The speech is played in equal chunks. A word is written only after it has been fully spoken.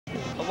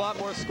lot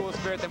more school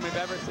spirit than we've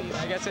ever seen.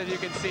 I guess as you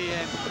can see,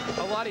 and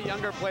a lot of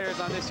younger players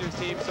on this year's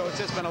team, so it's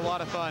just been a lot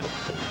of fun.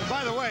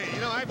 By the way,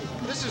 you know,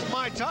 this is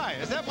my tie.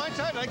 Is that my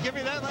tie? Did I give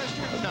you that last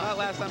year? No. Not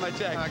last time I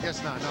checked. I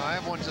guess not. No, I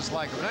have one just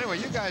like it. But anyway,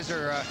 you guys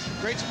are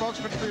great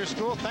spokesmen for your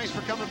school. Thanks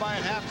for coming by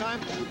at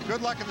halftime.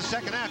 Good luck in the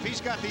second half.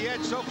 He's got the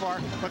edge so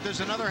far, but there's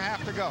another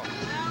half to go.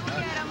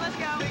 Let's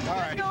go. All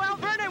right. Let's go,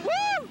 Vernon.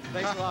 Woo!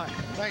 Thanks a lot.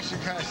 Thanks, you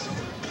guys.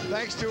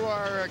 Thanks to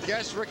our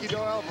guests, Ricky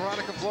Doyle,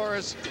 Veronica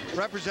Flores,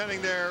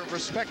 representing their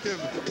respective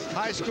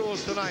high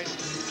schools tonight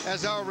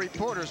as our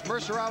reporters.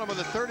 Mercer Island with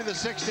a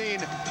 30-16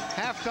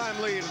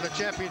 halftime lead in the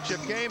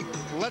championship game.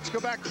 Let's go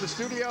back to the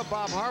studio.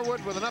 Bob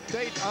Harwood with an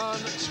update on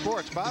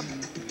sports. Bob?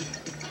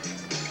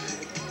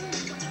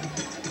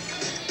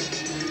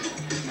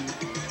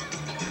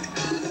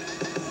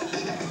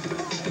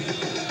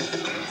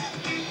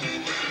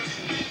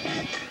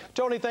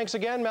 Tony, thanks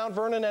again. Mount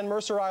Vernon and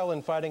Mercer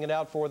Island fighting it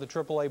out for the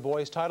AAA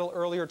boys title.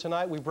 Earlier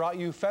tonight, we brought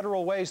you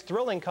Federal Way's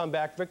thrilling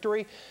comeback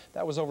victory.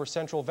 That was over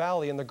Central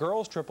Valley in the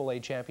girls'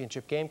 AAA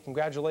championship game.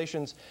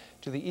 Congratulations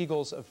to the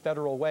Eagles of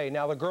Federal Way.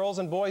 Now, the girls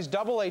and boys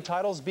AA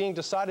titles being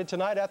decided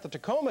tonight at the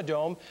Tacoma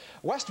Dome.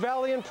 West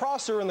Valley and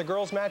Prosser in the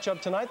girls'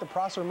 matchup tonight. The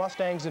Prosser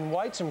Mustangs in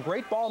white. Some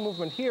great ball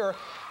movement here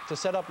to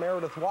set up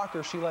Meredith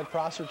Walker. She led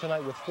Prosser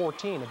tonight with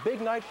 14. A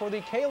big night for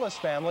the Kalis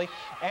family.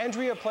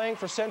 Andrea playing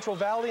for Central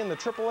Valley in the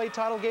AAA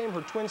title game.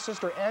 Her twin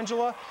sister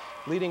Angela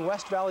leading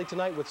West Valley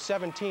tonight with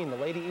 17. The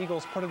Lady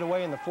Eagles put it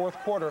away in the fourth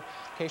quarter.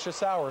 Keisha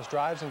Sowers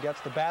drives and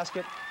gets the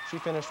basket. She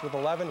finished with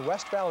 11.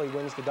 West Valley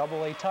wins the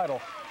AA title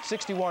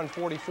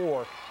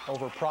 61-44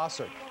 over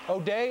Prosser.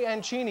 O'Day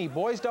and Cheney,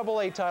 boys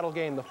AA title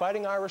game. The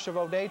Fighting Irish of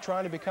O'Day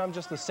trying to become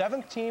just the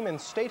 7th team in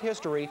state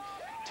history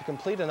to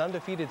complete an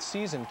undefeated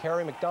season.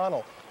 Carrie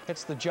McDonald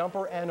hits the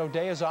jumper, and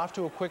O'Day is off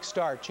to a quick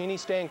start. Cheney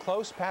staying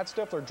close. Pat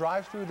Stifler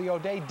drives through the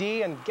O'Day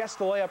D and gets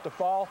the layup to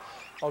fall.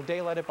 O'Day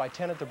led it by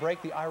 10 at the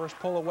break. The Irish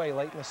pull away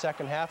late in the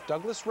second half.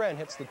 Douglas Wren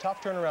hits the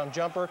tough turnaround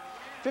jumper.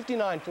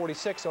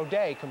 59-46.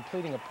 O'Day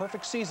completing a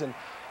perfect season.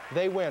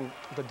 They win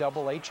the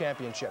AA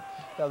championship.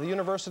 Now, the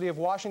University of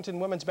Washington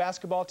women's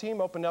basketball team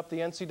opened up the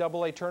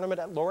NCAA tournament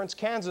at Lawrence,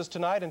 Kansas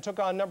tonight and took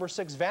on number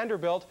 6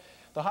 Vanderbilt.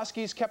 The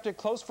Huskies kept it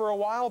close for a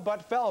while,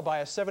 but fell by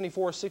a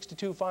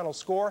 74-62 final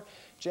score.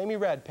 Jamie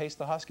Redd paced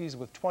the Huskies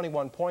with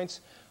 21 points.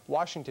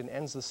 Washington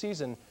ends the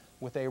season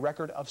with a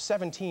record of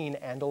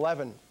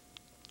 17-11.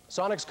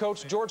 Sonics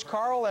coach George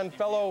Carl and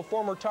fellow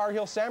former Tar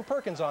Heel Sam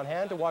Perkins on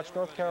hand to watch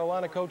North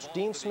Carolina coach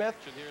Dean Smith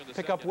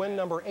pick up win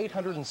number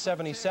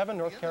 877.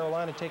 North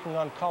Carolina taking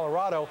on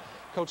Colorado.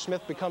 Coach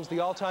Smith becomes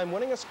the all-time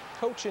winningest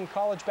coach in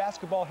college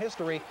basketball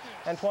history.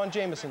 Antoine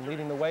Jameson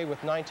leading the way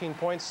with 19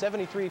 points,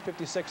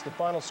 73-56 the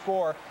final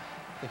score.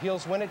 The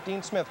Heels win it.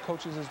 Dean Smith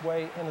coaches his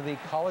way into the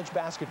college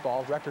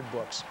basketball record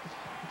books.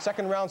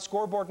 Second round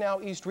scoreboard now,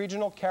 East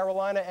Regional,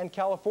 Carolina and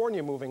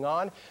California moving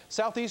on.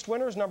 Southeast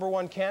winners, number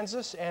 1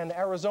 Kansas and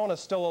Arizona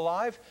still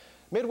alive.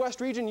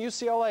 Midwest region,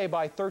 UCLA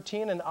by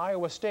 13 and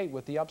Iowa State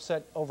with the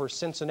upset over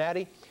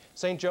Cincinnati.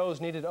 St.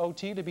 Joe's needed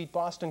OT to beat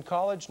Boston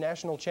College.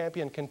 National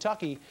champion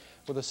Kentucky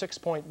with a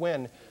 6-point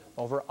win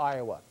over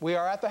Iowa. We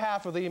are at the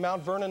half of the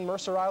Mount Vernon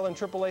Mercer Island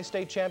AAA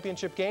State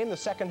Championship game. The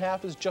second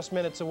half is just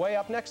minutes away.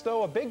 Up next,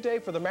 though, a big day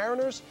for the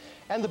Mariners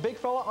and the big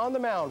fella on the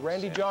mound,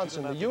 Randy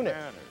Johnson, the unit,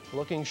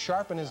 looking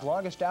sharp in his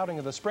longest outing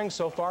of the spring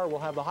so far. We'll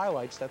have the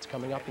highlights. That's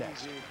coming up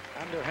next.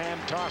 Underhand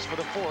toss for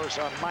the force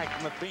on Mike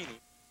Matheny.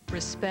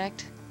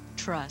 Respect,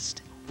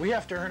 trust. We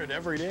have to earn it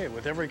every day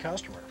with every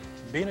customer.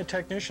 Being a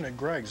technician at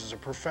Greg's is a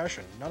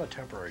profession, not a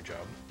temporary job.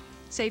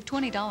 Save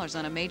 $20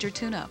 on a major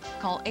tune-up.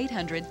 Call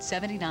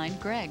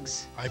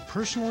 800-79-GREGS. I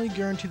personally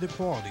guarantee the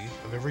quality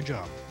of every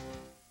job.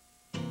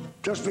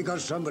 Just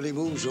because somebody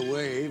moves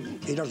away,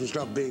 he doesn't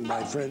stop being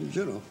my friend,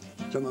 you know.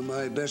 Some of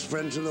my best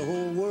friends in the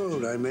whole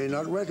world I may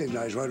not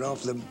recognize right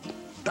off the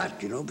bat,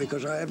 you know,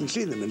 because I haven't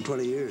seen them in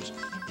 20 years.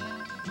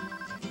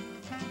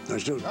 I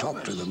still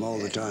talk to them all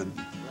the time.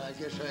 I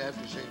guess I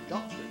have to say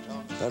Dr.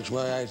 Tom. That's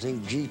why I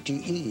think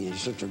GTE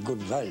is such a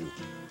good value.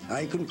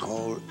 I can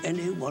call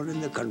anyone in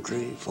the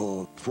country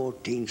for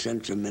 14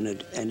 cents a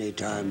minute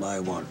anytime I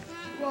want.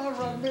 Well,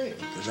 run me.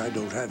 Because I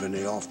don't have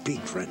any off-peak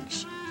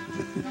friends.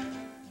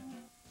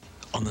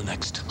 On the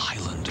next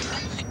Highlander,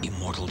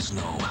 immortals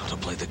know how to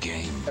play the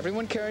game.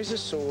 Everyone carries a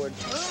sword.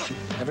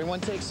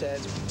 Everyone takes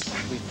heads.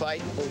 We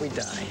fight or we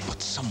die.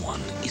 But someone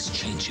is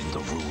changing the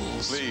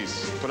rules.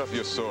 Please, put up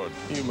your sword.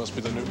 You must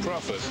be the new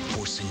prophet.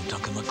 Forcing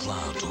Duncan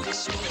MacLeod to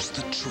expose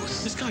the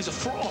truth. This guy's a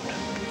fraud.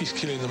 He's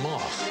killing them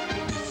off.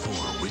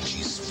 Before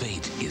Richie's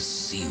fate is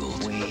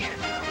sealed. We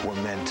were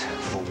meant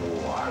for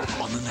war.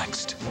 On the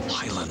next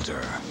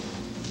Highlander.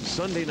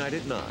 Sunday night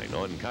at 9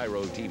 on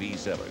Cairo TV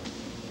 7.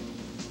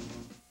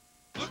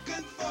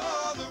 Looking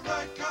for the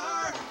right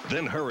car?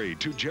 Then hurry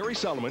to Jerry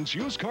Solomon's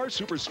Used Car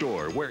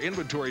Superstore, where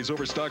inventory is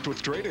overstocked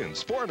with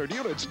trade-ins, 400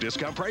 units,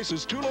 discount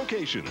prices, 2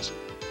 locations.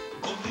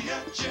 Only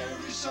at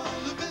Jerry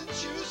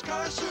Solomon's Used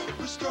Car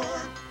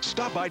Superstore.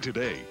 Stop by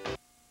today.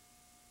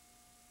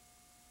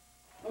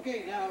 Okay,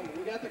 Okay, now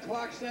we got the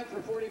clock set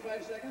for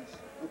 45 seconds.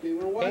 Okay,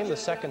 we're watching. The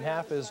second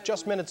half is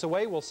just minutes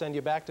away. We'll send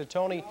you back to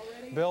Tony,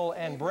 Bill,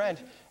 and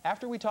Brent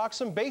after we talk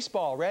some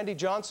baseball. Randy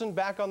Johnson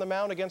back on the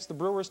mound against the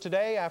Brewers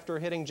today after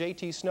hitting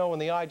JT Snow in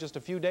the eye just a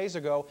few days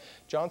ago.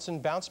 Johnson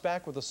bounced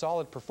back with a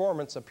solid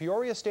performance. A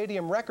Peoria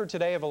Stadium record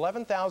today of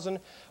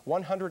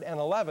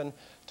 11,111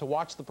 to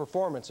watch the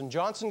performance. And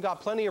Johnson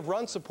got plenty of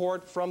run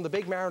support from the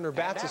big Mariner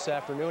bats this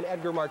afternoon.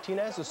 Edgar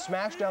Martinez has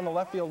smashed down the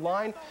left field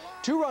line.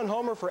 2-run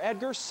homer for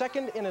Edgar,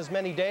 second in as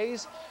many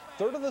days,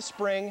 third of the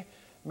spring.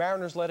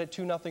 Mariners led it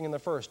 2-0 in the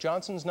first.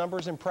 Johnson's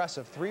numbers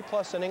impressive.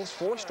 3+ innings,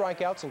 4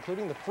 strikeouts,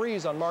 including the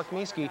freeze on Mark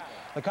Mieske.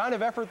 The kind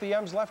of effort the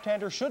M's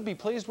left-hander should be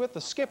pleased with.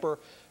 The skipper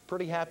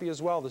pretty happy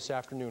as well this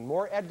afternoon.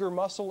 More Edgar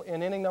muscle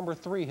in inning number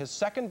 3. His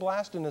second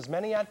blast in as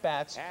many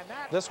at-bats.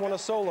 This one a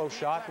solo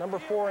shot. Number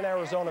 4 in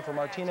Arizona for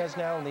Martinez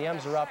now, and the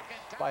M's are up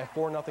by a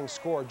 4-0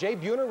 score. Jay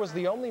Buhner was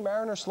the only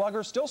Mariner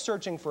slugger still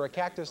searching for a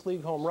Cactus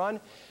League home run,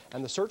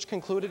 and the search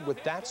concluded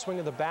with that swing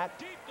of the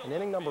bat in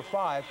inning number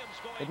 5.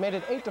 It made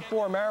it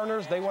 8-4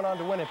 Mariners. They went on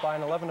to win it by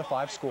an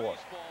 11-5 score.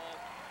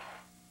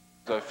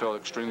 I felt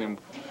extremely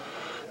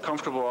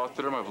comfortable out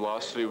there. My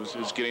velocity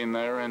was getting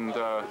there, and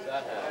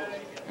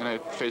I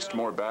faced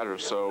more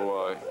batters.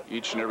 So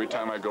each and every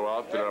time I go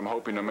out there, I'm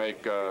hoping to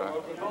make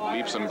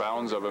leaps and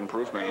bounds of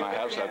improvement, and I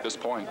have at this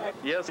point.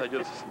 Yes, I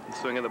just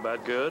swinging the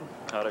bat good.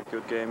 Had a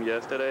good game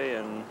yesterday,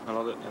 and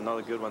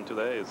another good one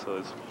today.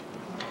 So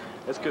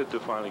it's good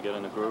to finally get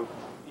in the groove.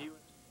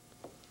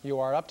 You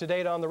are up to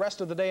date on the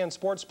rest of the day in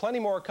sports. Plenty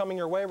more coming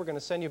your way. We're going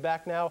to send you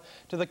back now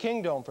to the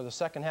Kingdome for the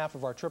second half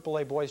of our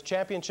AAA Boys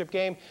Championship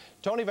game.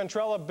 Tony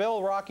Ventrella,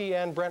 Bill Rocky,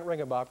 and Brent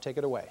Ringabop, take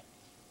it away.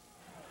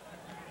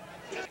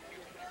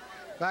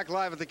 Back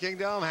live at the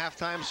Kingdome,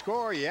 halftime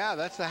score. Yeah,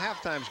 that's the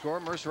halftime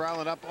score. Mercer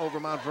Island up over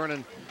Mount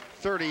Vernon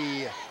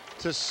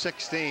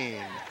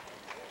 30-16.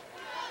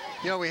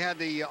 You know, we had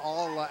the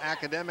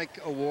all-academic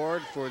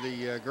award for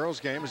the girls'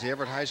 game as the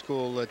Everett High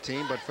School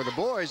team, but for the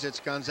boys, it's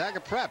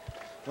Gonzaga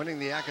Prep winning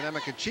the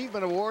Academic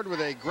Achievement Award with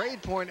a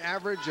grade point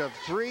average of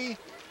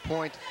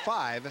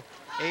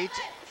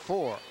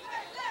 3.584.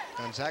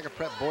 Gonzaga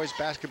Prep boys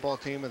basketball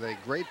team with a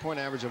grade point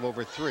average of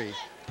over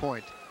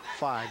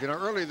 3.5. You know,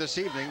 earlier this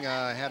evening,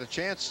 I had a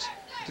chance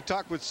to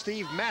talk with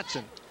Steve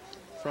Matson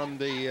from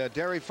the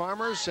Dairy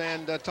Farmers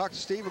and talk to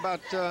Steve about,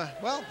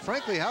 well,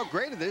 frankly, how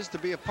great it is to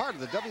be a part of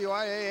the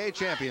WIAA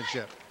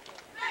Championship.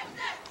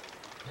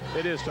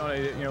 It is,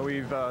 Tony. You know,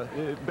 we've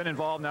been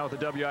involved now with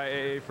the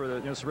WIAA for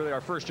it's really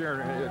our first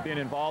year being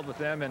involved with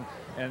them, and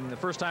the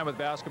first time with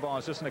basketball.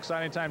 It's just an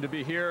exciting time to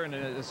be here, and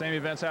the same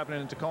events happening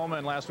in Tacoma,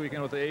 and last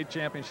weekend with the 8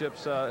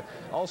 championships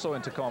also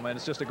in Tacoma, and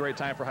it's just a great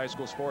time for high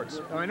school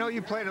sports. Now, I know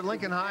you played at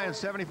Lincoln High in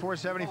 74,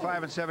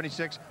 75, and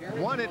 76,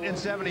 won it in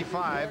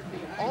 75,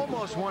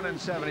 almost won in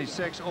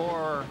 76,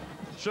 or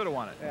should have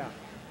won it. Yeah.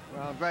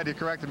 Well, I'm glad you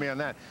corrected me on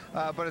that.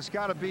 But it's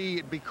got to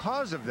be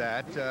because of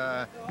that.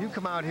 You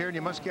come out here and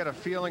you must get a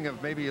feeling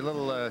of maybe a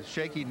little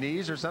shaky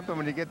knees or something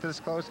when you get this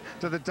close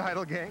to the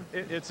title game.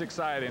 It's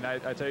exciting.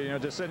 I tell you,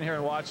 just sitting here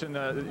and watching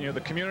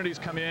the communities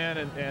come in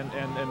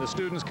and the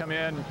students come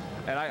in,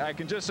 and I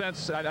can just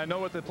sense. I know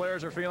what the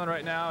players are feeling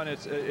right now, and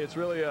it's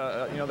really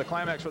the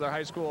climax for their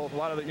high school. A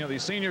lot of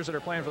these seniors that are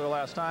playing for the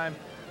last time.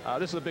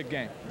 This is a big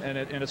game, and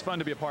it's fun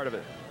to be a part of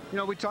it. You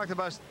know, we talked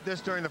about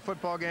this during the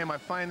football game. I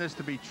find this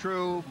to be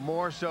true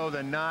more so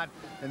than not,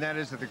 and that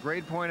is that the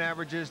grade point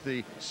averages,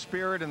 the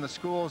spirit in the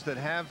schools that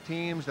have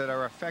teams that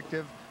are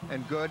effective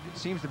and good,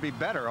 seems to be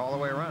better all the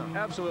way around.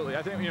 Absolutely.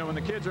 I think, when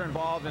the kids are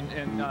involved in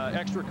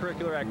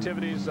extracurricular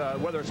activities,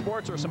 whether it's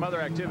sports or some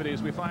other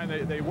activities, we find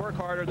they work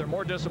harder, they're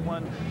more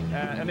disciplined,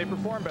 and they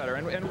perform better.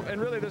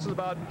 And really this is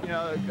about,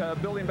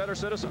 building better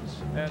citizens.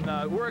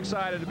 And we're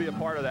excited to be a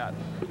part of that.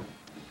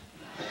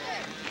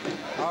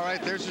 All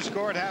right, there's your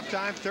score at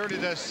halftime,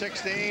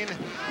 30-16.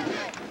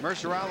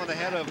 Mercer Island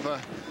ahead of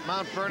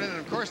Mount Vernon. And,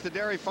 of course, the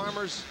Dairy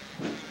Farmers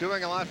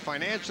doing a lot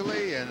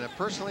financially and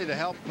personally to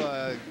help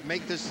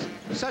make this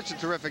such a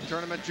terrific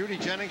tournament. Judy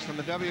Jennings from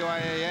the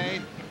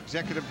WIAA,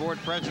 Executive Board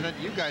President.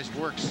 You guys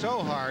work so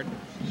hard.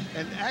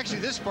 And actually,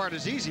 this part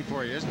is easy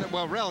for you, isn't it?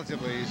 Well,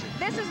 relatively easy.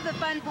 This is the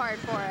fun part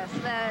for us.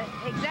 The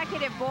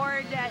Executive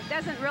Board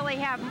doesn't really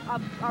have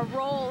a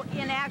role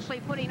in actually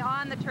putting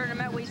on the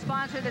tournament. We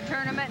sponsor the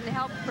tournament and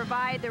help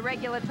provide the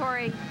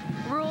regulatory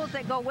rules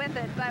that go with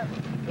it. But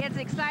it's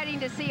exciting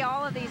to see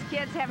all of these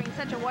kids having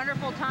such a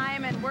wonderful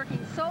time and working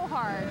so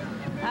hard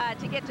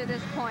to get to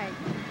this point.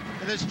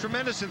 And there's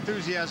tremendous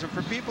enthusiasm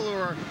for people who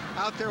are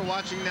out there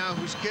watching now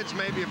whose kids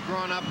maybe have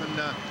grown up and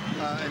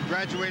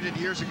graduated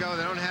years ago.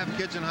 They don't have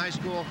kids in high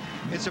school.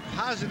 It's a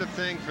positive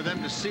thing for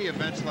them to see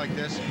events like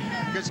this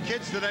because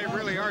kids today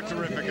really are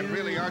terrific and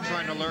really are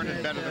trying to learn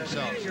and better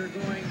themselves.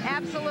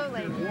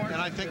 Absolutely. And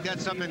I think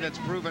that's something that's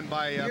proven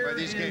by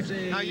these games.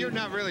 Now, you're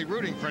not really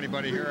rooting for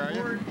anybody here, are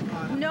you?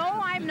 No,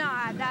 I'm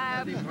not.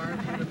 I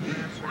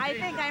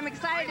think I'm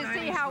excited to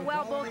see how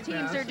well both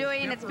teams are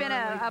doing. It's been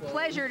a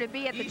pleasure to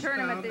be at the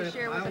tournament this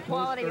year with the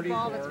quality of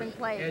ball that's been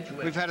played.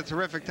 We've had a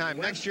terrific time.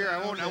 Next year,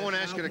 I won't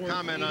ask you to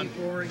comment on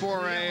 4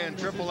 4A and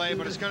AAA,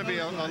 but it's going to be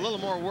a little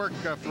more work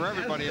for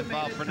everybody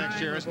involved for next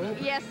year, isn't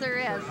it? Yes, there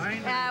is.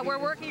 We're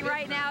working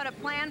right now to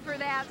plan for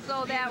that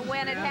so that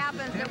when it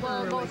happens, it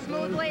will go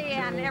smoothly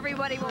and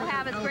everybody will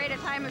have as great a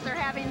time as they're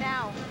having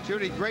now.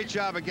 Judy, great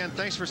job again.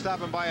 Thanks for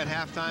stopping by at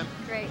halftime.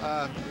 Great.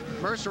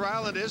 Mercer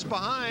Island is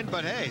behind,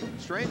 but hey,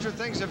 stranger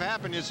things have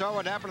happened. You saw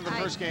what happened in the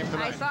first game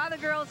tonight. I saw the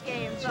girls'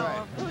 game, so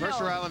who knows?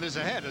 Mercer Island is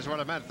ahead, is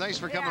what I meant. Thanks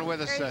for coming with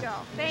us, there you go.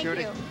 Thank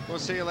Judy. you. We'll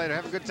see you later.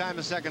 Have a good time in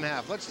the second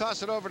half. Let's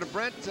toss it over to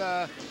Brent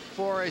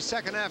for a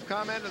second half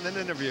comment and then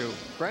interview.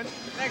 Brent?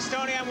 Thanks,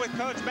 Tony. I'm with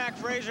Coach Mac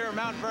Frazier of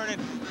Mount Vernon.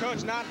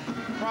 Coach, not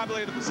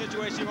probably the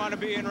situation you want to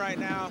be in right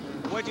now.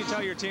 What'd you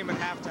tell your team at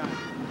halftime?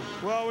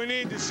 Well, we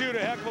need to shoot a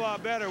heck of a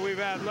lot better. We've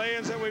had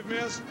lay-ins that we've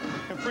missed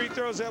and free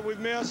throws that we've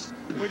missed.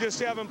 We just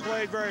haven't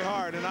played very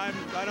hard, and I'm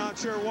not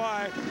sure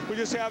why. We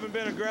just haven't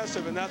been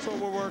aggressive, and that's what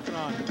we're working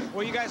on.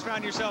 Well, you guys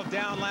found yourself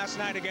down last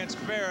night against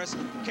Ferris,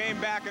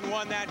 came back and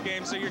won that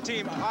game, so your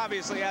team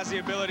obviously has the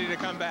ability to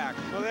come back.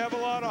 Well, they have a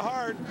lot of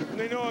heart, and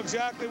they know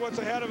exactly what's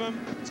ahead of them.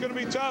 It's going to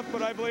be tough,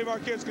 but I believe our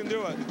kids can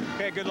do it.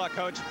 Okay, good luck,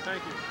 Coach.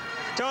 Thank you.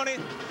 Tony,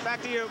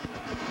 back to you.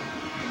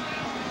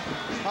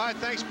 All right,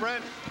 thanks,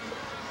 Brent.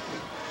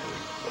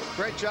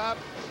 Great job.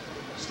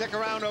 Stick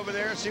around over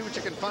there and see what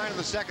you can find in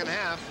the second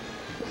half.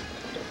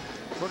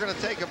 We're going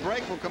to take a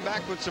break. We'll come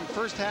back with some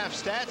first half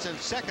stats and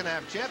second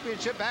half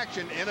championship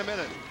action in a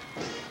minute.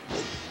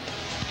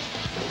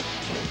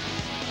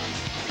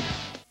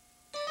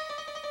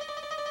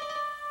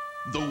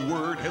 The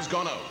word has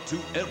gone out to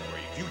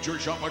every future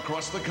shop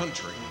across the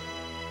country.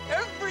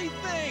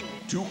 Everything!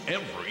 To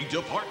every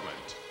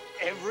department.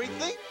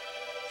 Everything?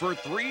 For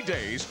 3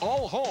 days,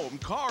 all home,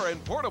 car,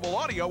 and portable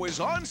audio is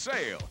on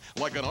sale.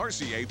 Like an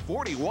RCA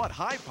 40-watt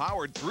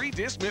high-powered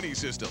 3-disc mini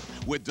system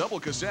with double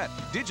cassette,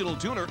 digital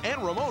tuner,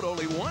 and remote,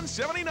 only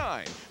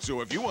 $179. So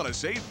if you want to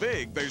save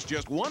big, there's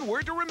just one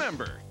word to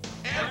remember.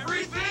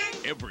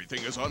 Everything?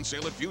 Everything is on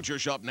sale at Future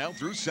Shop now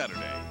through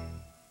Saturday.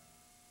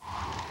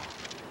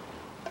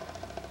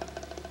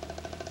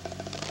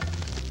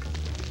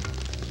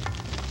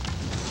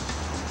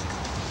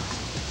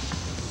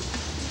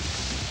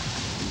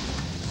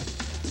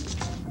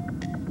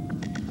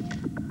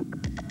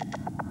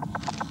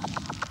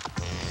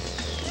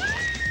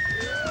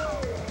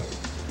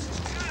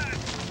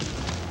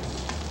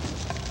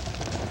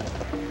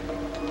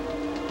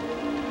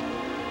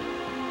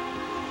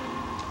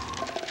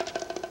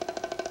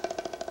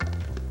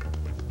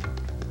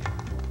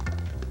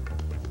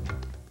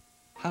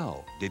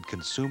 How did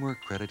Consumer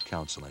Credit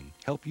Counseling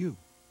help you?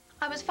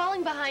 I was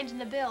falling behind in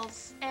the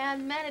bills,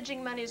 and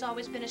managing money has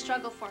always been a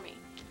struggle for me.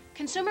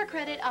 Consumer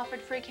Credit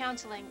offered free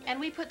counseling, and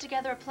we put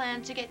together a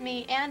plan to get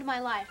me and my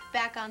life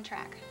back on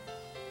track.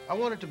 I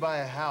wanted to buy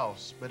a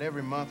house, but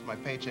every month my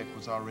paycheck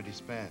was already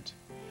spent.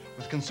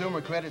 With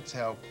Consumer Credit's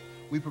help,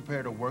 we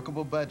prepared a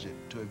workable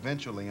budget to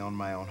eventually own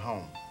my own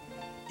home.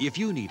 If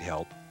you need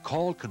help,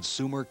 call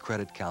Consumer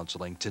Credit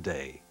Counseling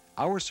today.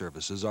 Our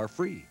services are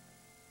free.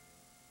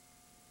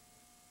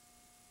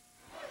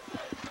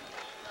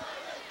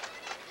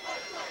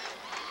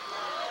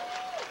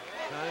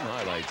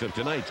 Highlights of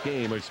tonight's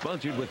game are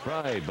sponsored with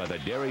pride by the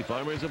Dairy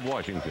Farmers of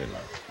Washington.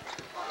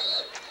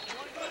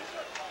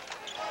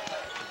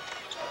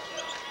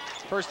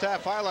 First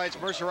half highlights,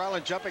 Mercer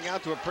Island jumping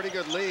out to a pretty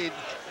good lead.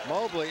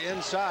 Mobley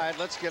inside.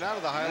 Let's get out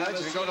of the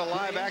highlights and go to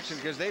live action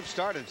because they've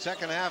started.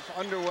 Second half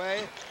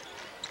underway.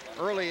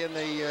 Early in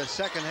the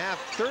second half,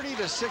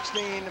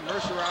 30-16,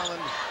 Mercer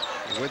Island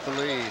with the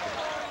lead.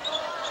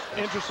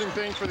 Interesting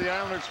thing for the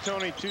Islanders,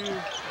 Tony, two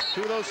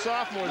of those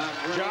sophomores,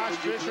 Josh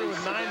Fisher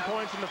with 9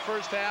 points in the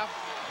first half.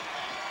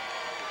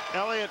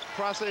 Elliott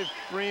Prosay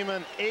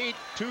Freeman, 8,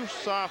 2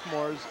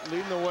 sophomores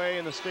leading the way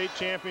in the state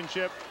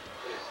championship.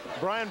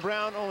 Brian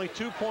Brown, only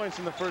 2 points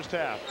in the first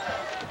half.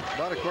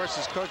 But of course,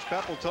 as Coach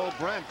Peppel told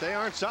Brent, they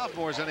aren't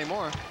sophomores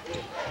anymore.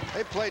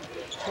 They played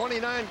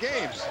 29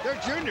 games. They're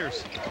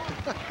juniors.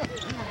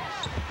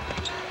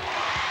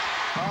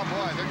 Oh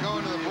boy, they're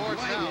going to the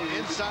boards now.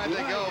 Inside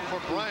they go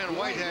for Brian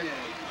Whitehead,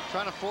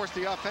 trying to force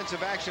the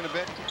offensive action a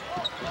bit.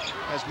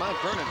 As Mount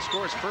Vernon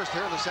scores first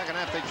here in the second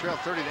half, they trail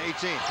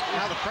 30-18.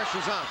 Now the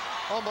pressure's on.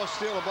 Almost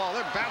steal the ball.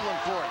 They're battling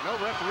for it. No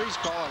referee's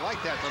call. I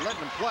like that. They're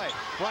letting them play.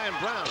 Brian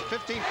Brown,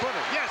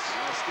 15-footer. Yes!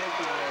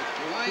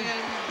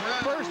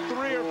 First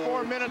 3 or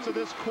 4 minutes of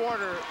this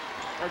quarter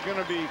are going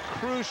to be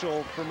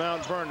crucial for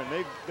Mount Vernon.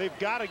 They've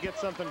got to get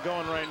something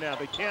going right now.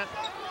 They can't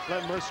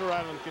let Mercer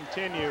Island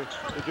continue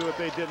to do what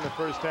they did in the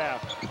first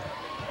half.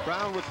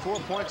 Brown with 4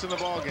 points in the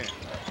ballgame.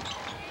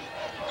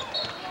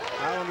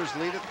 Islanders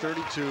lead at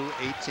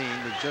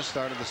 32-18. We've just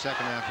started the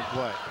second half of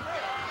play.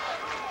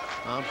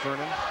 Mount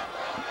Vernon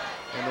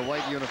in the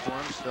white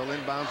uniforms. They'll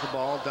inbounds the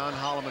ball. Don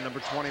Holloman, number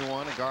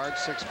 21, a guard,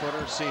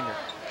 6-footer, senior.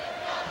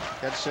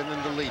 Edson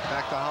and delete.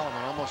 Back to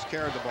Holloman. Almost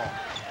carried the ball.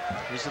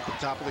 He's at the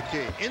top of the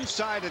key.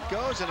 Inside it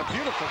goes, and a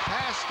beautiful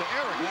pass to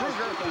Eric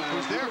Kruger,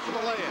 who's there for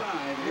the layup.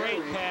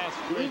 Great pass.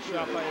 Great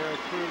shot by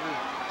Eric Kruger.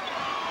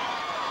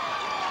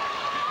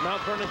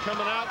 Mount Vernon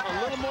coming out a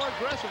little more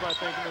aggressive, I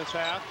think, in this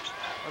half.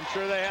 I'm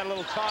sure they had a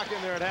little talk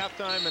in there at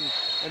halftime, and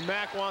and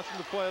Mack wants them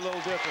to play a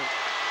little different.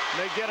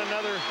 And they get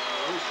another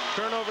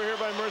turnover here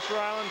by Mercer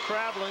Island,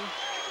 traveling.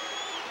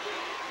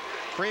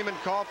 Freeman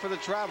called for the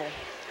travel.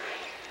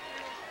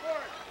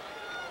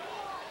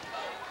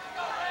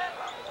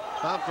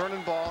 Mount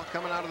Vernon ball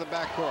coming out of the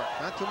backcourt.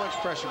 Not too much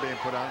pressure being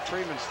put on.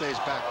 Freeman stays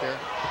back there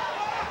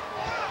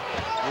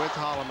with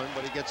Holloman,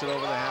 but he gets it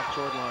over the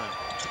half-court line.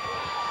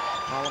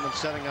 Holloman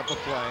setting up a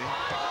play.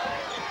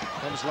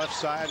 Comes left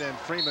side, and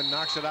Freeman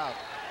knocks it out.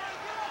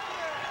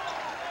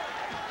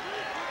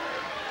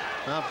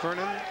 Mount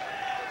Vernon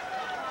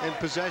in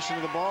possession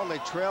of the ball. They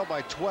trail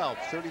by 12,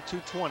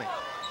 32-20,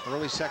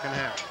 early second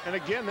half. And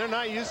again, they're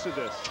not used to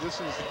this.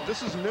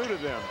 This is new to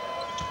them.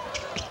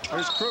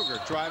 There's Kruger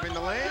driving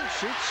the lane,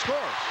 shoots, scores.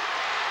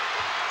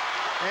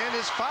 And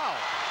is fouled.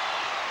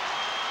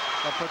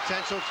 A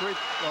potential three.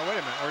 Well, wait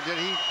a minute. Or did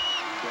he?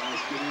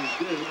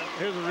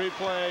 Here's a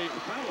replay. The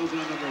foul was on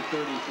number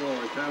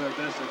 34, Tyler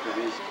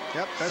Bessiker.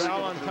 Yep.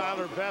 Foul on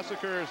Tyler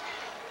Bessiker.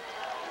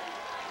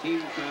 Team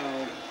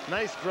foul.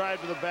 Nice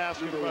drive to the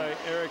basket by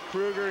Eric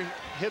Kruger.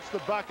 Hits the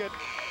bucket.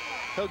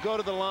 He'll go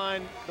to the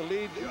line. The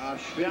lead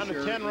down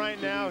to 10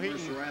 right now. He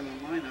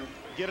can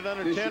get it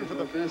under 10 for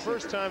the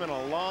first time in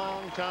a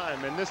long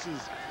time. And this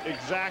is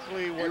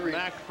exactly what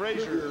Mac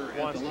Frazier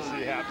wants to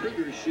see happen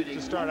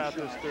to start out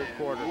this third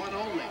quarter.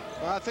 Well,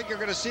 I think you're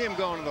going to see him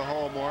going to the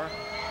hole more,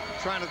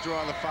 trying to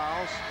draw the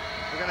fouls.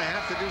 They're going to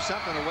have to do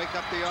something to wake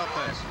up the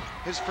offense.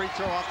 His free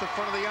throw off the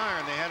front of the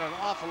iron. They had an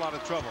awful lot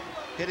of trouble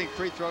hitting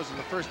free throws in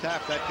the first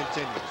half. That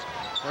continues.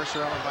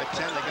 Mercer Island by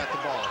 10. They got the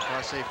ball.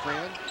 Cross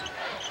Freeman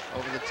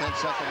over the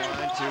 10-second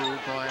line to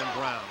Brian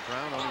Brown.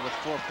 Brown only with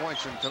 4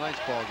 points in tonight's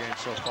ball game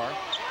so far,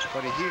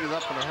 but he heated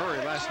up in a hurry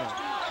last night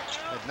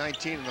at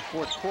 19 in the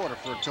fourth quarter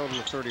for a total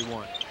of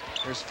 31.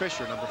 There's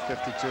Fisher, number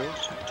 52.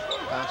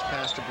 Bounce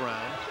pass to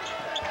Brown.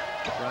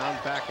 Brown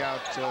back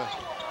out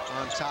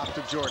on top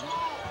to Jordan.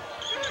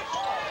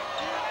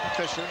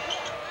 Fisher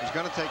is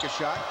going to take a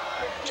shot.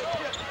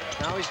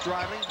 Now he's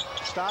driving,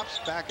 stops,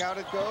 back out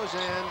it goes,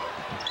 and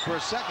for a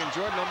second,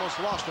 Jordan almost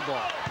lost the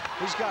ball.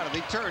 He's got it.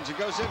 He turns. He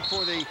goes in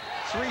for the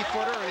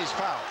three-footer, and he's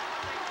fouled.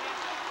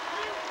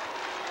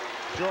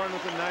 Jordan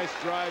with a nice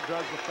drive,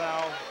 draws the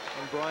foul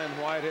on Brian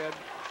Whitehead.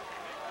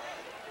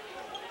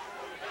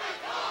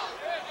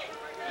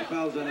 The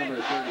foul's on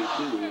number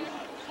 32,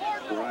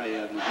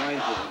 Brian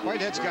Whitehead.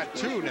 Whitehead's got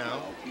 2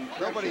 now.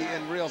 Nobody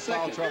in real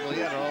foul trouble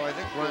yet. Oh, I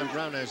think Brian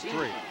Brown has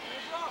 3.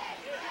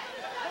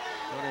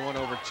 21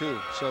 over 2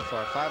 so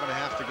far.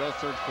 5.5 to go,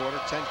 third quarter.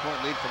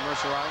 10-point lead for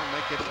Mercer Island.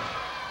 Make it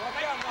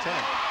 10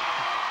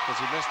 because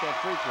he missed that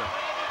free throw.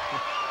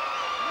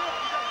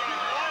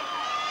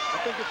 I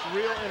think it's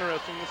real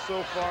interesting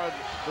so far.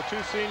 The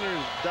two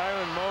seniors,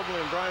 Dylan Mobley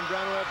and Brian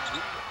Brown,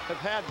 have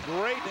had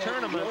great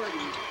tournaments,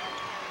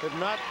 have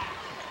not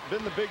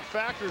been the big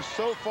factors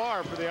so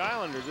far for the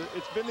Islanders.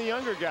 It's been the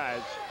younger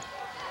guys.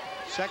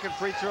 Second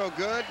free throw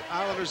good.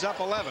 Islanders up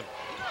 11.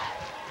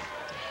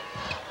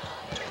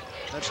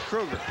 That's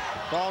Kruger.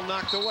 Ball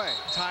knocked away.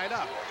 Tied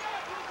up.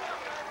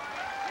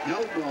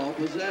 No ball.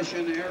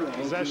 Possession arrow.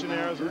 Possession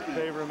arrows in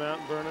favor of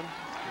Mount Vernon.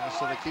 Yeah,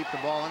 so they keep the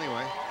ball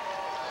anyway.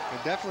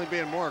 They're definitely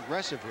being more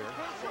aggressive here.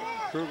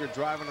 Kruger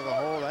driving to the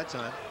hole that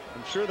time.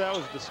 I'm sure that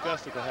was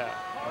discussed at the half.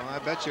 Well, I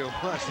bet you it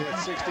was. They had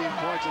 16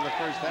 points in the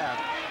first half.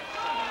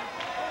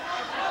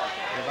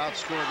 They've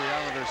outscored the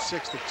Islanders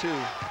 6-2.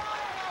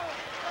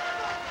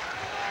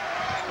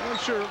 I'm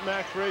sure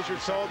Mac Frazier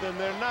told them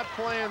they're not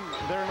playing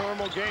their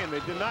normal game. They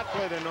did not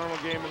play their normal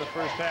game in the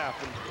first half.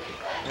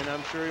 And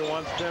I'm sure he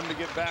wants them to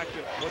get back to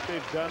what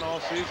they've done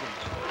all season.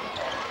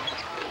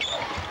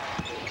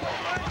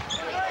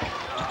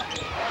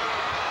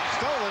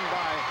 Stolen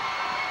by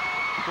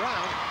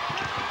Brown.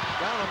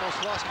 Brown almost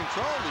lost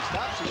control. He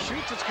stops, he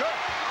shoots, it's good.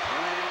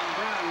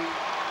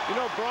 You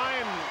know,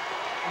 Brian,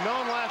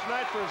 known last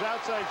night for his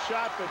outside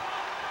shot, but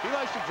he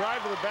likes to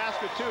drive to the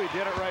basket too. He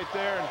did it right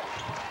there. And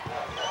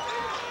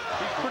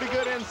he's pretty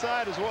good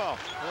inside as well.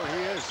 Well,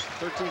 he is.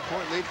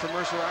 13-point lead for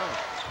Mercer Island.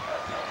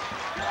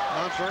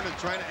 Mount Vernon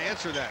trying to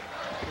answer that.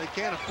 They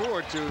can't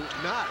afford to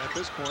not at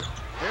this point.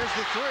 There's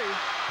the three,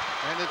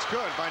 and it's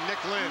good by Nick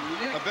Lynn.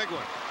 A big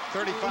one.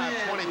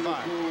 35-25.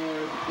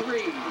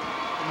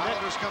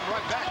 Islanders come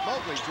right back.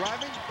 Mobley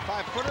driving.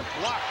 5-footer.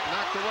 Blocked.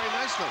 Knocked away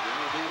nicely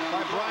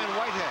by Brian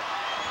Whitehead.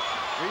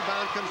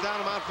 Rebound comes down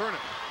to Mount Vernon.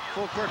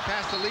 Full court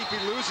pass to Leaf. He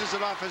loses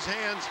it off his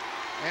hands,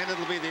 and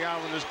it'll be the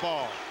Islanders'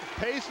 ball.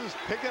 Pace is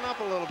picking up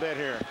a little bit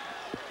here.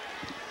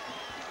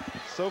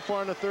 So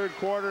far in the third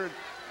quarter,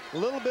 a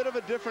little bit of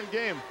a different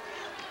game.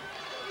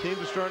 Teams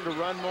are starting to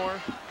run more.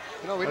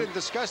 You know, we didn't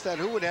discuss that.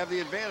 Who would have the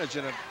advantage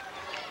in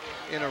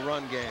a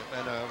run game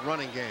and a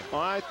running game?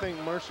 Well, I think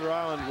Mercer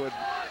Island would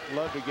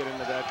love to get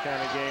into that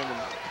kind of game and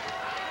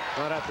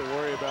not have to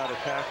worry about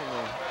attacking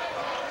the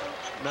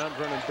Mount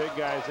Vernon big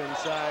guys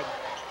inside.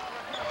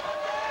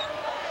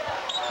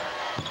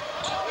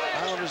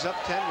 Islanders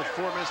up 10 with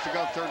 4 minutes to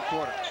go, third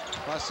quarter.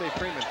 Cross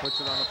Freeman puts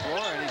it on the floor,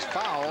 and he's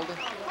fouled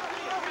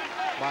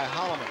by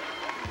Holloman.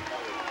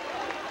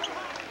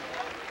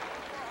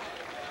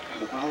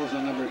 The foul is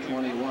on number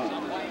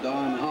 21,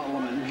 Don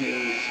Holloman.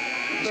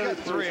 He's got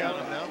 3 on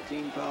him now.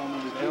 Team foul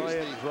number 3.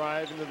 Elliott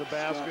drive into the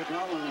basket.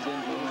 Just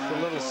a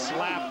little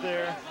slap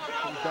there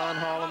from Don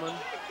Holloman.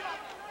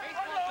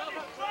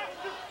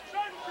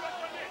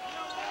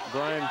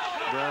 Brian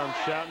Brown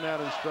shouting out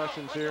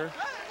instructions here.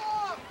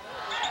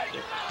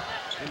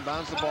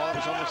 Inbounds the ball. It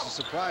was almost a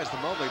surprise to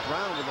Mobley.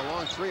 Brown with a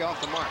long 3 off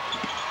the mark.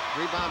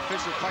 Rebound,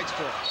 Fisher fights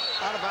for it.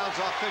 Out of bounds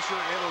off Fisher.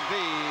 It'll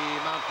be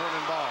Mount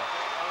Vernon ball.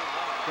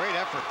 Great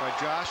effort by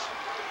Josh,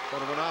 but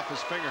it went off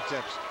his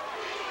fingertips.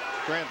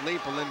 Grant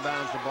Leap will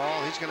inbounds the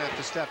ball. He's going to have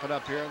to step it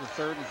up here in the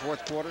 3rd and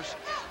 4th quarters.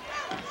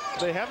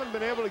 They haven't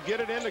been able to get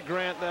it into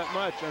Grant that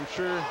much. I'm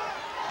sure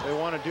they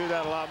want to do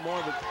that a lot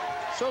more, but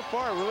so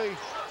far, really,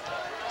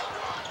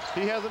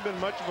 he hasn't been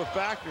much of a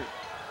factor.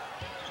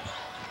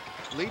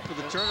 Leap with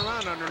a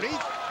turnaround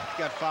underneath.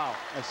 Got fouled.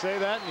 I say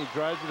that, and he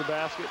drives to the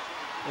basket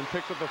and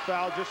picks up a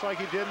foul just like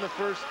he did in the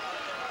first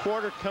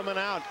quarter coming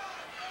out.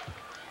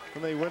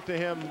 When they went to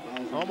him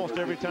almost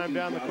every time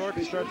down the court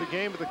to start the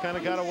game, but they kind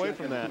of got away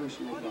from that.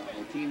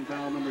 Team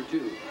foul number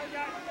 2.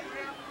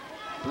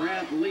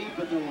 Grant Leap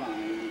at the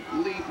line.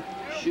 Leap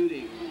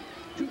shooting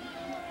 2.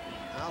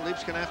 Now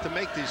Leap's going to have to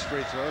make these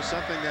free throws,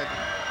 something that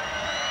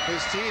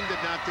his team did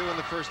not do in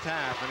the first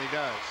half, and he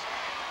does.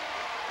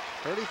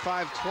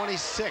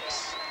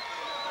 35-26.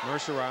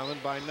 Mercer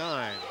Island by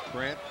 9.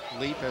 Grant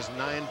Leap has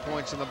 9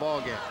 points in the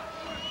ball game.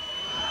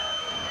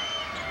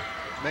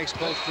 Makes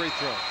both free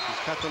throws. He's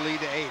cut the lead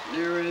to 8.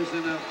 There is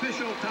an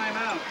official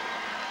timeout.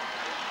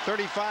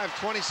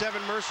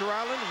 35-27 Mercer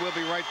Island. We'll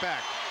be right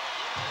back.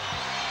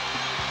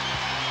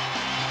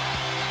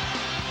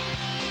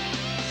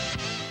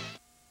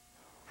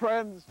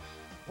 Friends,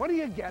 what do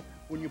you get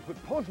when you put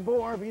Postbo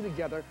RV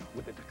together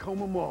with the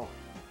Tacoma Mall?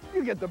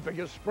 You get the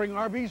biggest spring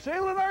RV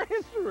sale in our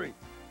history.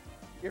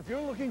 If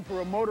you're looking for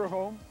a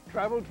motorhome,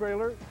 travel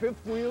trailer,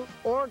 fifth wheel,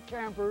 or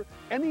camper,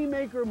 any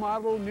maker,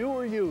 model, new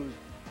or used,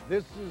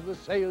 this is the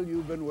sale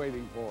you've been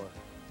waiting for.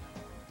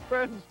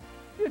 Friends,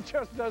 it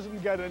just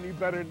doesn't get any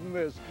better than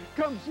this.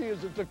 Come see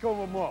us at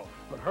Tacoma Mall.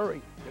 But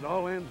hurry, it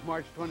all ends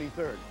March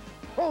 23rd.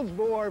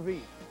 Postbo RV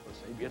will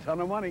save you a ton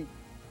of money.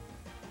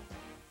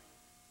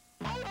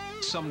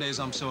 Some days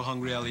I'm so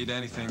hungry I'll eat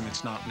anything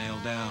that's not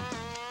nailed down.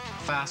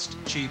 Fast,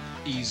 cheap,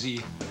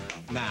 easy,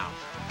 now.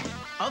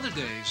 Other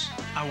days,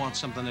 I want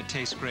something that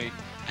tastes great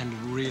and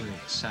really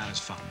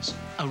satisfies.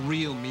 A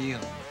real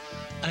meal.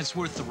 And it's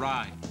worth the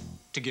ride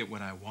to get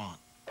what I want.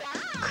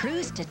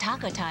 Cruise to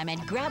Taco Time and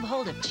grab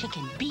hold of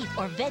chicken, beef,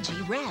 or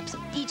veggie wraps.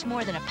 Each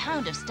more than a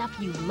pound of stuff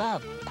you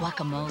love.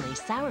 Guacamole,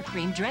 sour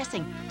cream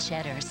dressing,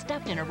 cheddar,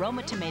 stuffed in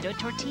aroma tomato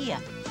tortilla.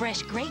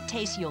 Fresh, great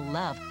taste you'll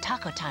love.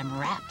 Taco Time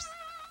wraps.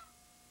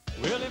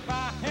 Well, if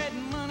I had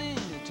money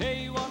to tell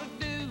you what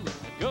to do,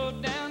 I'd go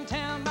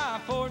downtown, buy a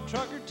Ford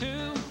truck or two.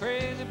 I'm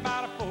crazy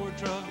about a Ford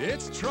truck.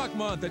 It's Truck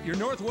Month at your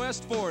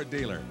Northwest Ford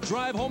dealer.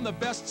 Drive home the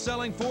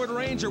best-selling Ford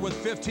Ranger with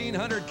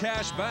 $1,500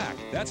 cash back.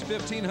 That's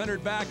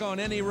 $1,500 back on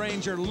any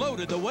Ranger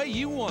loaded the way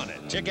you want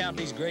it. Check out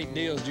these great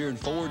deals during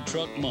Ford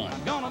Truck Month.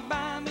 I'm gonna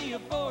buy me a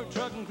Ford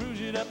truck and cruise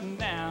it up and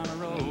down the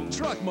road.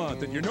 Truck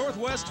Month at your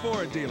Northwest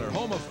Ford dealer,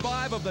 home of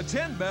 5 of the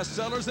 10 best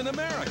sellers in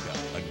America.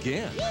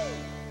 Again.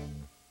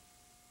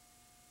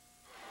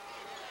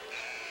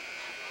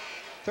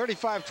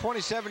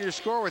 35-27 your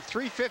score with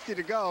 3:50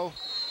 to go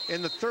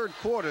in the 3rd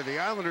quarter. The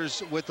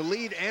Islanders with the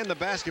lead and the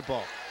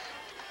basketball.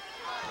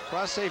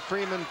 Crosse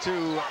Freeman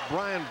to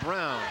Brian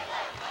Brown.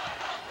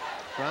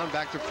 Brown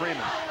back to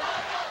Freeman.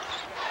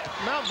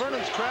 Mount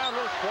Vernon's crowd a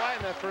little quiet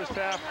in that first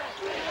half.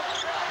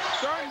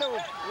 Starting to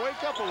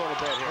wake up a little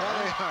bit here.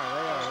 Yeah,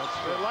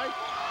 they are.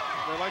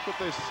 They like what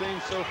they've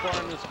seen so far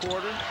in this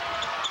quarter.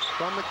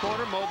 From the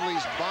corner,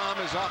 Mobley's bomb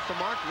is off the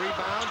mark.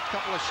 Rebound,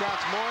 couple of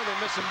shots more. They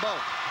miss them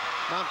both.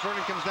 Mount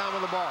Vernon comes down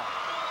with the ball.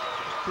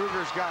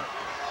 Kruger's got it.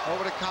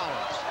 Over to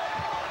Collins.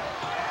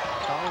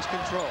 Collins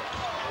controls.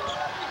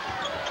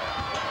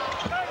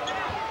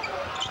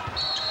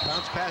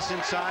 Bounce pass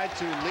inside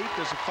to Leap.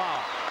 There's a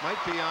foul. Might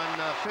be on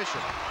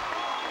Fisher.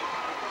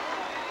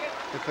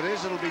 If it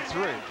is, it'll be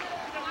 3.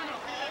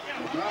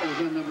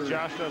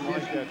 Josh doesn't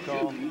like that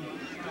call.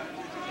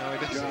 No,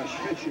 he doesn't. Josh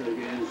Fisher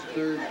against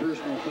 3rd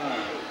personal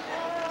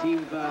foul.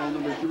 Team foul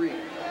number 3.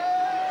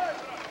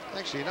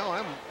 Actually, you know,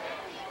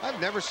 I've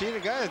never seen a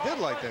guy that did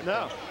like that.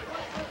 No.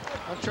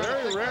 I'm trying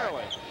Very to think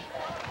rarely.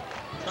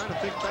 Trying to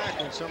think back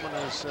when someone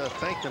has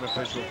thanked an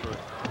official for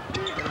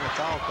getting a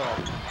foul call.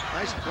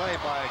 Nice play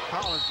by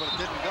Collins, but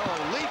it didn't go.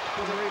 Leap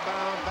with a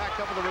rebound, back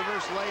up with a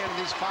reverse lay-in, and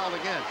he's fouled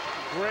again.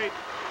 Great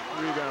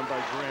rebound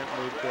by Grant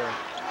Leap there.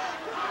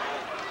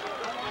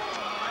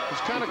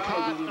 He's kind of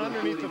caught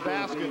underneath the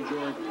basket.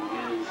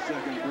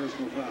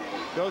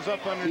 Goes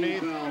up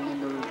underneath.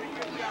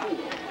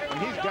 And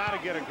he's got to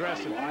get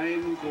aggressive.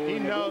 He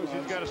knows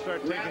he's got to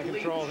start taking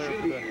control here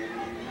for the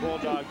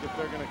Bulldogs if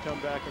they're going to come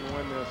back and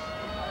win this.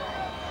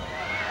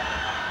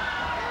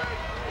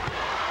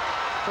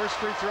 First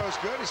free throw is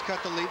good. He's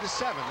cut the lead to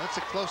 7. That's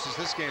the closest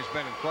this game's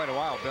been in quite a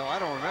while, Bill. I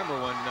don't remember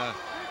when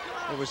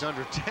it was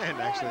under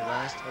 10, actually,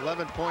 last.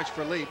 11 points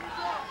for Leap.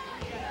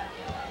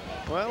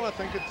 Well, I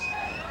think it's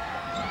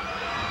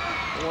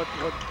what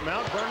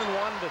Mount Vernon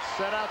wanted to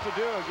set out to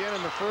do again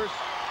in the first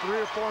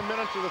 3 or 4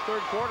 minutes of the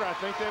third quarter. I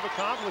think they've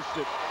accomplished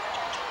it.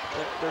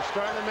 They're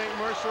starting to make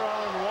Mercer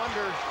Island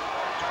wonder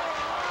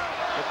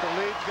if the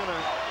lead's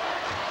gonna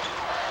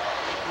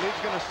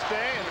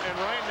stay. And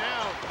right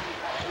now,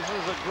 this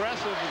is as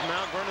aggressive as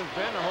Mount Vernon's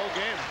been the whole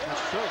game.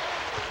 That's true.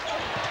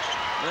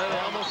 They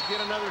almost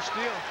get another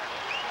steal.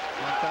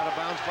 Knocked out of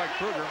bounds by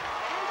Kruger.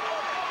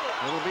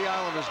 It'll be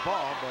Islanders'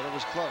 ball, but it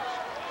was close.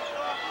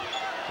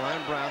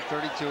 Brian Brown,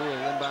 32,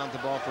 will inbound the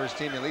ball for his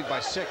team. They lead by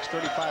 6,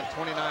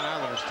 35-29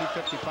 Islanders.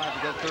 2:55 to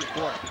go third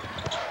quarter.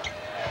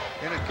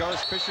 In it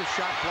goes. Fisher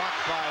shot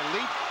blocked by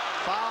Leap.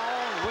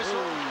 Foul,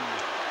 whistle.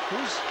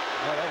 Who's?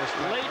 Oh, that was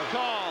tough. Late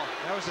call.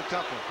 That was a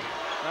tough one.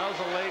 That was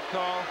a late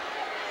call.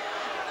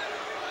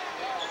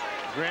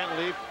 Grant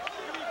Leap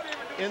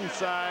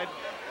inside.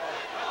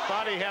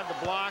 Thought he had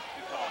the block.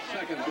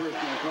 Second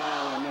personal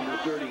foul on number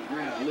 30,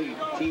 Grant Leap.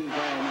 Team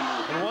foul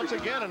number 30. And once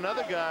again,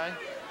 another guy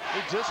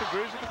who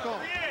disagrees with the call.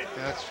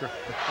 That's true.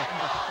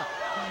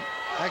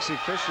 Actually,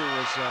 Fisher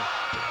was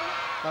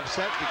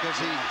upset because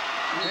he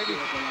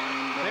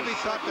maybe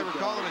thought they were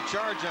calling a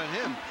charge on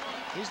him.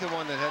 He's the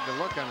one that had the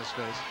look on his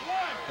face.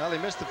 Well, he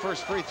missed the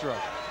first free throw.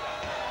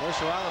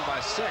 Mercer Island by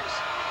 6.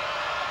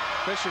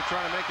 Fisher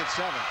trying to make it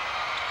 7.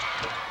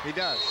 He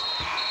does.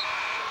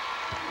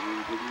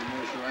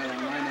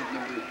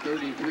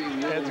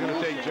 Ed's going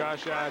to take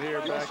Josh out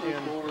here back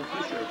in.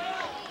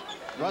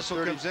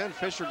 Russell comes in.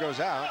 Fisher goes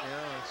out.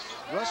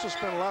 Yeah, Russell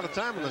spent a lot of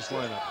time in this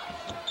lineup.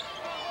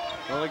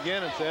 Well,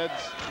 again, it's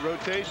Ed's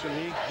rotation.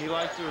 He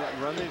likes to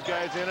run these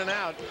guys in and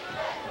out.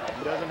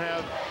 He doesn't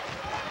have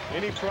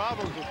any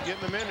problems with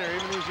getting them in there,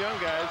 even these young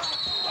guys.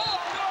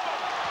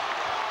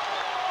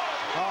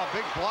 Oh,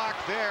 big block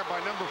there by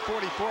number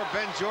 44,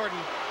 Ben Jordan.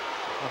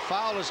 A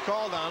foul is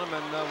called on him,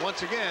 and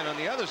once again, on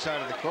the other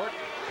side of the court,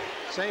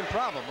 same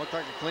problem. Looked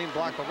like a clean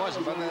block, but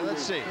wasn't. But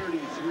let's see.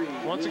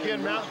 Once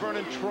again, Mount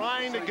Vernon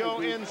trying to go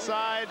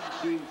inside.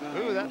 Ooh,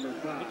 that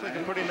looks like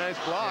a pretty nice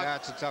block. Yeah,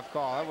 it's a tough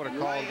call. I would have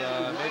called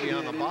maybe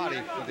on the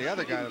body for the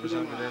other guy that was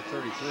under there,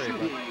 33.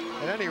 But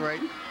at any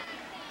rate,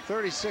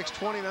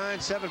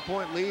 36-29,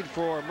 7-point lead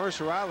for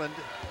Mercer Island.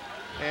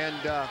 And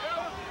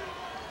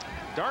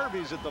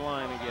Darby's at the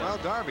line again. Well,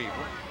 Darby.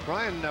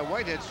 Brian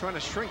Whitehead's trying to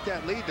shrink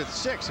that lead to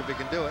 6 if he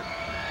can do it.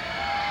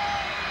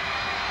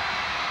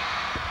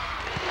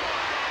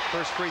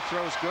 First free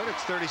throw's good.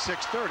 It's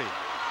 36-30.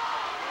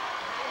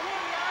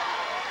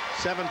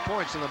 7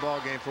 points in the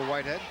ball game for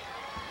Whitehead,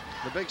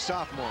 the big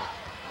sophomore.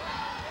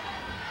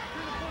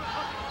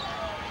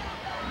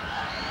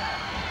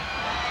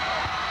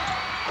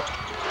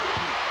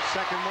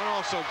 Second one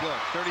also good.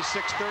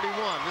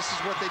 36-31. This is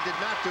what they did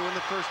not do in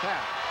the first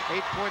half.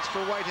 8 points for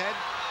Whitehead.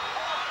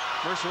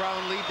 Mercer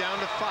Island lead down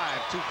to 5.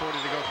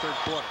 2:40 to go third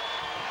quarter.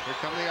 Here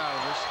come the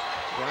Islanders.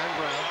 Brian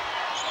Brown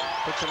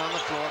puts it on the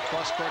floor.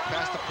 Cross court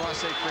past the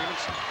Prosse Freeman.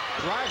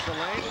 Drives the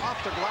lane.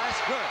 Off the glass.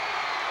 Good.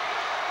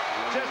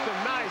 Just a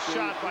nice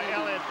shot by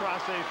Elliott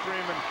Prosse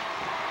Freeman.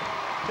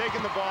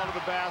 Taking the ball to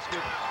the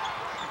basket.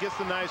 Gets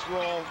the nice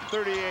roll.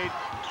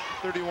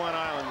 38-31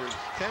 Islanders.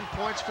 10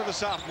 points for the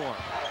sophomore.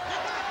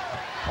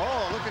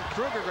 Oh, look at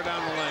Kruger go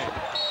down the lane.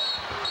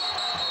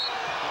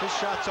 His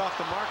shot's off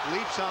the mark,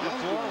 leaps on the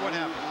floor. What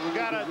happened? We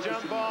got a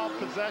jump ball,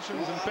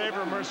 possessions in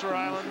favor of Mercer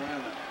Island.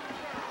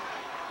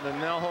 Then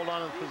they'll hold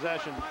on to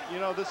possession. You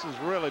know, this is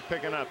really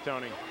picking up,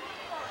 Tony.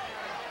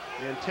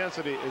 The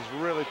intensity is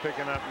really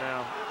picking up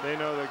now. They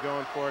know they're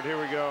going for it. Here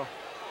we go.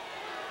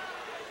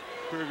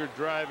 Kruger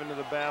drive into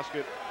the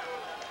basket.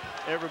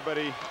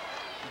 Everybody,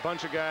 a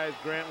bunch of guys,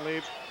 Grant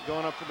Leap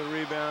going up for the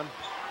rebound.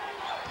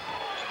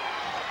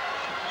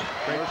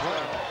 Great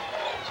play.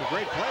 It's a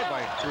great play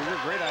by Kruger.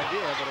 Great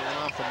idea, but it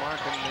went off the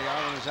mark, and the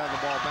Islanders have the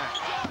ball back.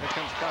 Here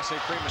comes Prosse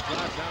Freeman.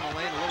 Drives down the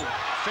lane. A little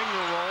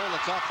finger roll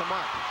that's off the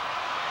mark.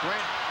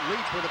 Grant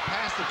Leap with a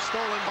pass that's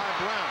stolen by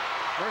Brown.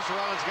 Mercer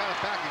Island's got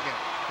it back again.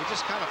 He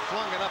just kind of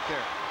flung it up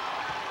there,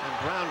 and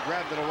Brown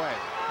grabbed it away.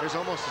 There's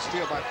almost a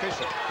steal by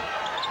Fisher.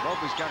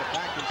 Mobley's got it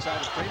back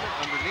inside of Freeman.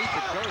 Underneath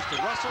it goes to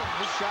Russell.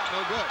 His shot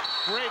no good.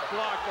 Great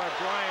block by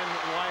Brian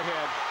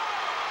Whitehead.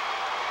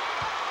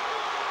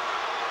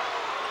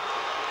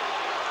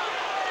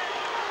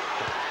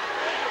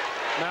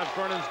 Mount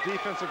Vernon's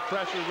defensive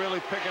pressure really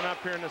picking up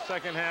here in the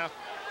second half.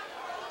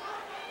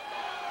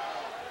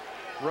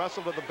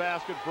 Russell to the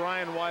basket.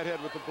 Brian Whitehead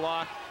with the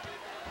block.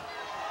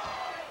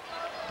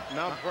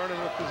 Mount Vernon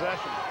with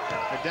possession.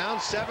 They're down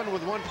 7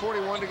 with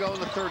 1:41 to go in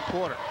the third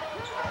quarter.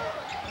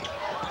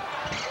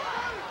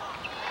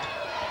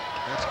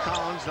 That's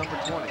Collins, number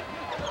 20.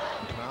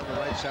 Around the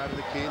right side of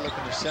the key,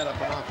 looking to set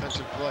up an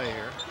offensive play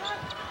here.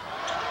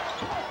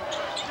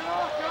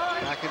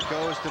 Back it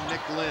goes to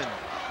Nick Lynn.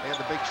 They had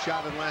the big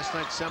shot in last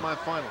night's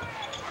semifinal.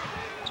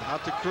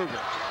 Out to Kruger.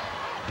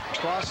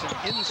 Cross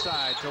and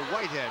inside to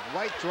Whitehead.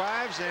 White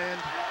drives and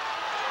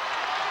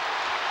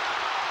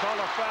call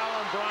a foul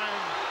on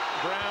Brian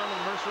Brown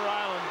and Mercer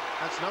Island.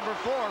 That's number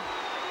 4.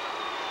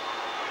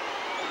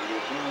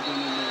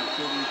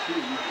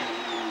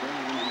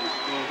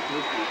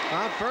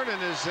 Mount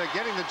Vernon is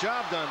getting the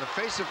job done. The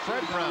face of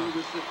Fred Brown.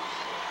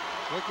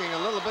 Looking a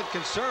little bit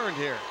concerned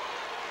here.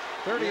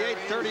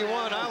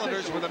 38-31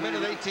 Islanders with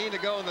 1:18 to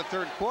go in the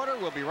third quarter.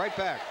 We'll be right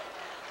back.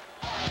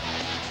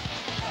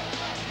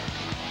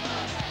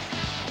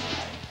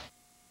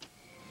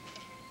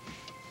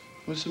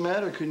 What's the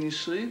matter? Couldn't you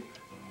sleep?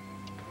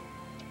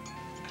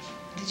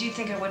 Did you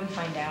think I wouldn't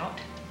find out?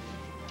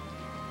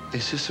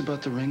 Is this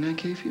about the ring I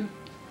gave you?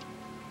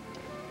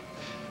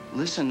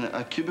 Listen,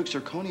 a cubic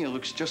zirconia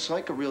looks just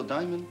like a real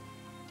diamond.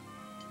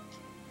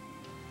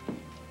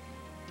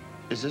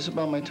 Is this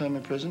about my time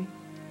in prison?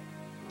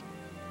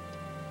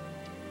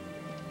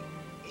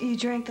 You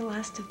drank the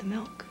last of the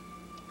milk.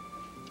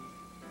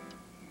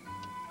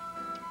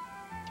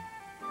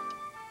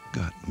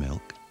 Got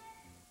milk?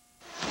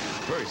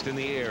 First in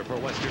the air for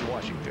Western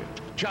Washington,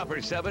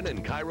 Chopper 7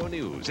 and Cairo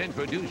News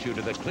introduce you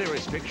to the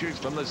clearest pictures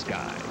from the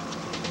sky.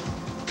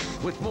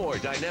 With more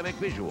dynamic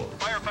visuals.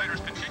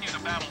 Firefighters continue to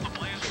battle the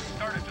blaze which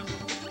started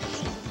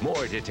just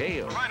more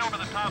detail. right over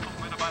the top of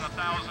them at about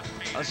 1,000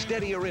 feet. A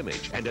steadier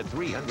image and a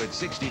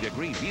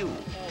 360-degree view.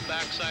 The whole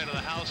backside of the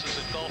house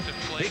is engulfed in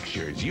flames.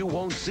 Pictures you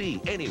won't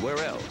see anywhere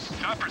else.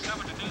 Chopper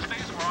 7 to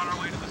Newspace, we're on our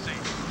way to the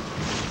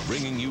scene.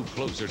 Bringing you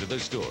closer to the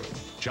story.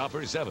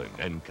 Chopper 7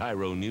 and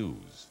Cairo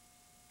News.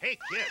 Hey,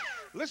 kid,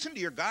 listen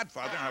to your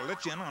godfather and I'll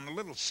let you in on a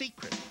little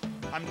secret.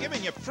 I'm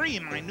giving you free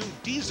my new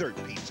dessert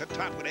pizza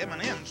topped with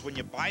M&Ms when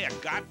you buy a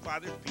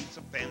Godfather's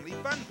Pizza Family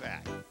Fun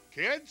Pack.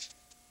 Kids,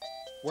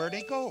 where'd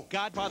they go?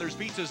 Godfather's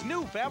Pizza's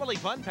new Family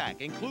Fun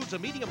Pack includes a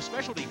medium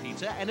specialty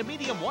pizza and a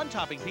medium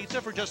one-topping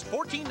pizza for just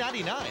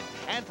 $14.99.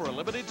 And for a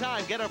limited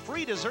time, get a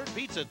free dessert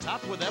pizza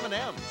topped with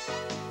M&Ms.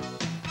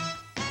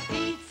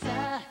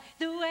 Pizza,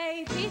 the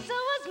way pizza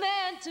was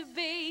meant to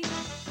be.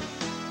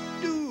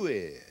 Do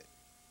it.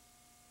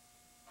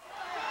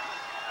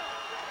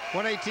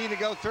 1:18 to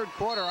go, third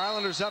quarter.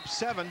 Islanders up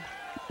 7.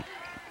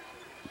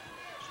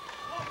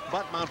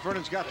 But Mount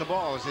Vernon's got the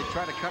ball as they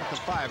try to cut it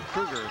to 5.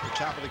 Kruger at the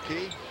top of the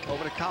key.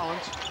 Over to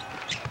Collins.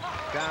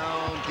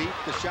 Down deep.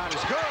 The shot is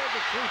good.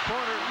 The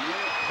three-pointer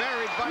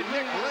buried by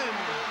Nick Lind.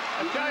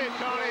 I tell you,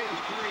 Tony,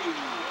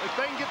 if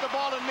they can get the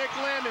ball to Nick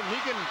Lind and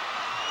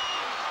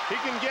he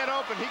can get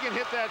open, he can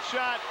hit that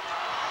shot,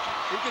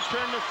 he can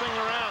turn this thing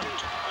around.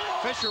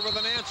 Fisher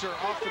with an answer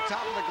off the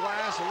top of the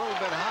glass, a little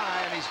bit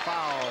high, and he's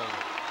fouled.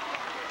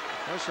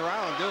 Mercer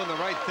Island doing the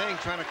right thing,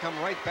 trying to come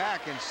right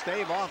back and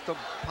stave off the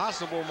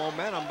possible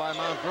momentum by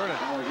Mount Vernon.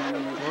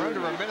 We're under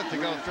a minute to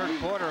go, third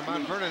quarter.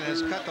 Mount Vernon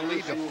has cut the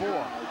lead to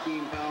 4.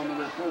 Team foul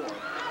number 4.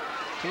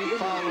 Team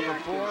foul number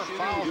 4,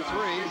 foul 3.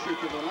 Fisher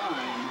to the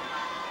line.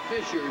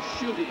 Fisher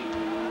shooting.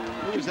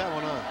 Who was that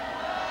one on?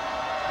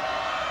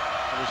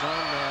 It was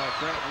on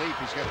Grant Leap.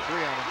 He's got 3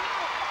 on him.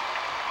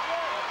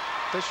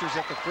 Fisher's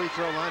at the free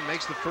throw line,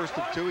 makes the first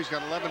of 2. He's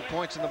got 11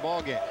 points in the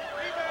ball game.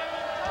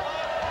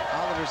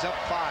 Islanders up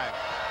 5.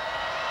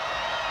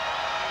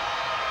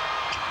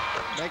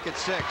 Make it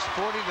 6.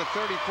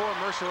 40-34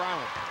 Mercer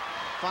Island.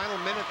 Final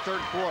minute,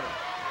 third quarter.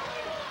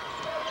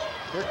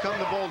 Here come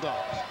the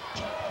Bulldogs.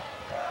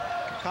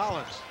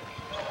 Collins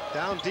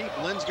down deep.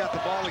 Lynn's got the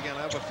ball again.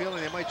 I have a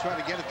feeling they might try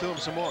to get it to him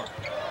some more.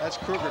 That's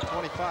Kruger,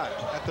 25,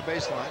 at the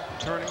baseline.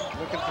 Turning,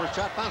 looking for a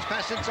shot. Bounce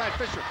pass inside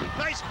Fisher.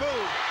 Nice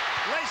move.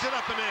 Lays it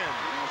up and in.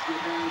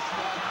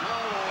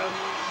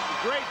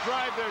 Great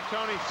drive there,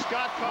 Tony.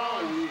 Scott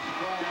Collins,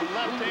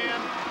 left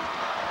hand,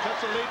 cuts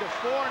the lead to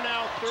 4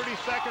 now, 30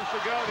 seconds to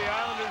go. The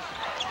Islanders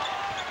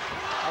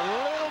a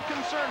little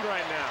concerned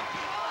right now.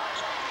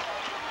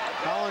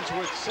 Collins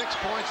with 6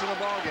 points in the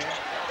ball game.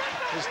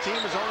 His team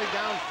is only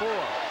down 4.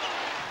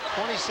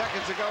 20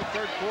 seconds to go,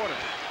 third quarter.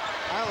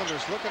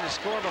 Islanders looking to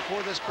score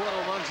before this quarter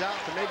runs out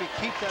to maybe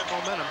keep that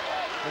momentum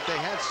that they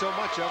had so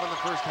much of in the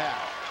first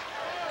half.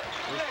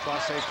 Here's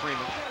Classe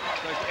Freeman.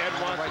 Ed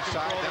on the right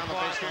side, down the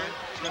baseline.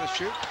 He's going to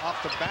shoot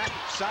off the back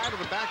side of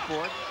the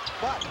backboard,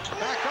 but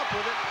back up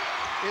with it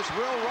is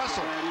Will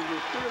Russell.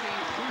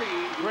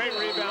 Great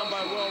rebound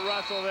by Will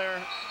Russell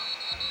there.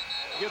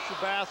 Gets the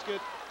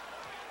basket.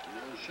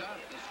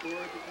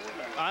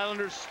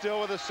 Islanders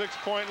still with a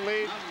 6-point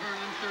lead,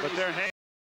 but they're hanging.